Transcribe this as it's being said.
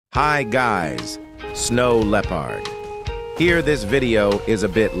Hi guys, Snow Leopard. Here this video is a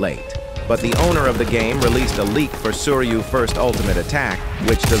bit late, but the owner of the game released a leak for Suriyu first ultimate attack,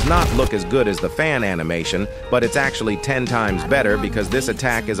 which does not look as good as the fan animation, but it's actually 10 times better because this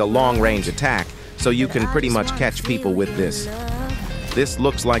attack is a long-range attack, so you can pretty much catch people with this. This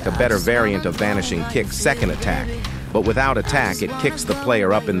looks like a better variant of Vanishing Kick's second attack, but without attack it kicks the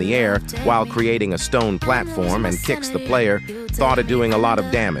player up in the air while creating a stone platform and kicks the player, thought of doing a lot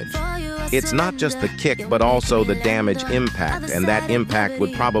of damage. It's not just the kick but also the damage impact, and that impact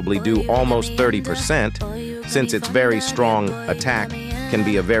would probably do almost 30%, since its very strong attack can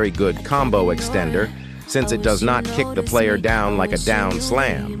be a very good combo extender, since it does not kick the player down like a down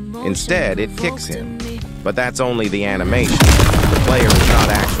slam. Instead, it kicks him. But that's only the animation. The player is not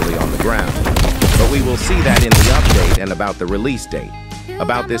actually on the ground. But we will see that in the update and about the release date.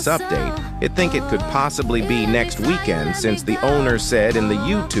 About this update, I think it could possibly be next weekend, since the owner said in the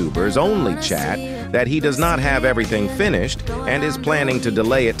YouTubers only chat that he does not have everything finished and is planning to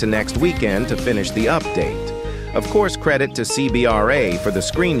delay it to next weekend to finish the update. Of course, credit to CBRA for the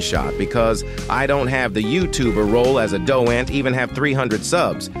screenshot, because I don't have the YouTuber role as a doant even have 300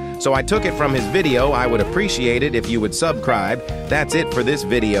 subs. So I took it from his video. I would appreciate it if you would subscribe. That's it for this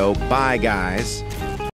video. Bye, guys.